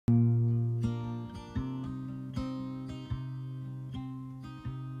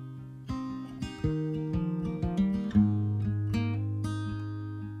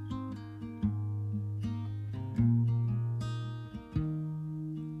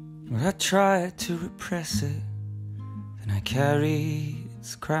But I tried to repress it, then I carried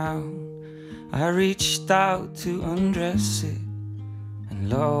its crown. I reached out to undress it, and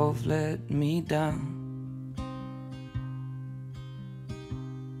love let me down.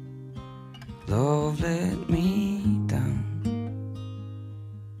 Love let me down.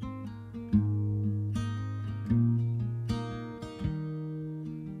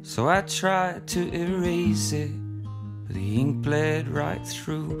 So I tried to erase it, but the ink bled right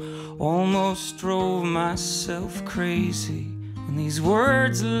through. Almost drove myself crazy when these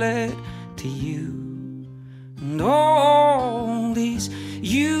words led to you. And all these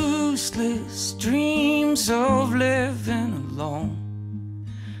useless dreams of living alone,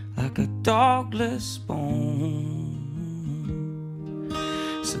 like a dogless bone.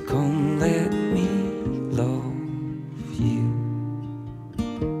 So come let me love you.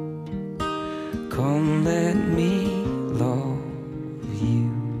 Come let me love you.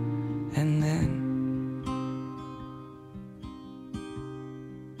 And then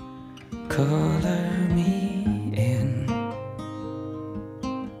color me in.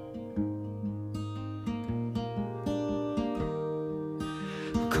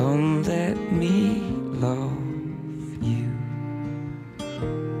 Come let me love you.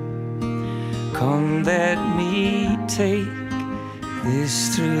 Come let me take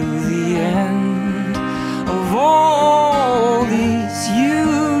this through the end of all these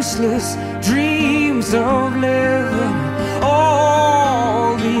useless dreams of living